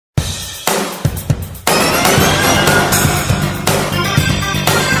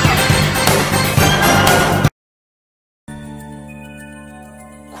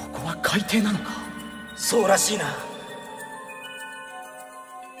定なのか。そうらしいな。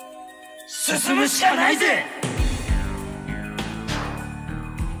進むしかないぜ。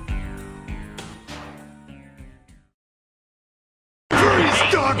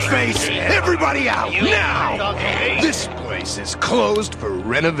Dogface! Everybody out, now! This place is closed for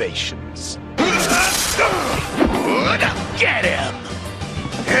renovations. Get him!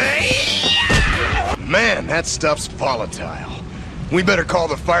 Man, that stuff's volatile. We better call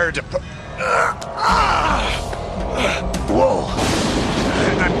the fire department. Whoa!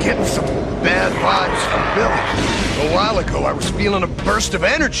 I'm getting some bad vibes from Billy. A while ago, I was feeling a burst of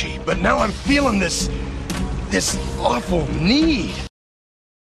energy, but now I'm feeling this awful need.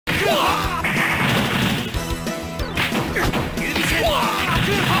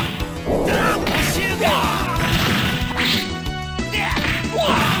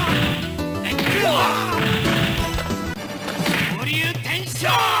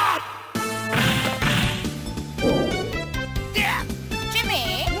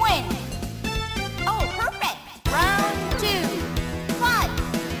 Jimmy wins. Oh, perfect. Round 2. Fight.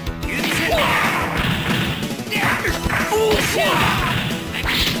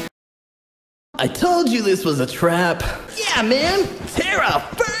 I told you this was a trap. Yeah, man. Terra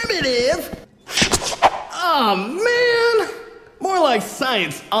affirmative. Oh, man. More like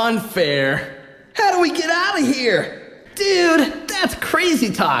science unfair. How do we get out of here? Dude, that's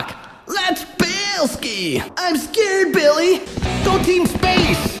crazy talk. Let's bail ski. I'm scared, Billy. Go Team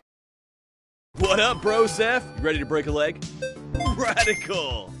Space. What up, bro, Seth? You ready to break a leg?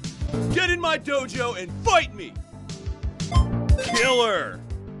 Radical. Get in my dojo and fight me. Killer.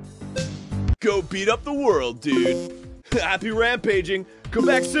 Go beat up the world, dude. Happy rampaging. Come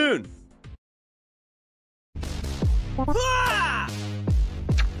back soon. Ah!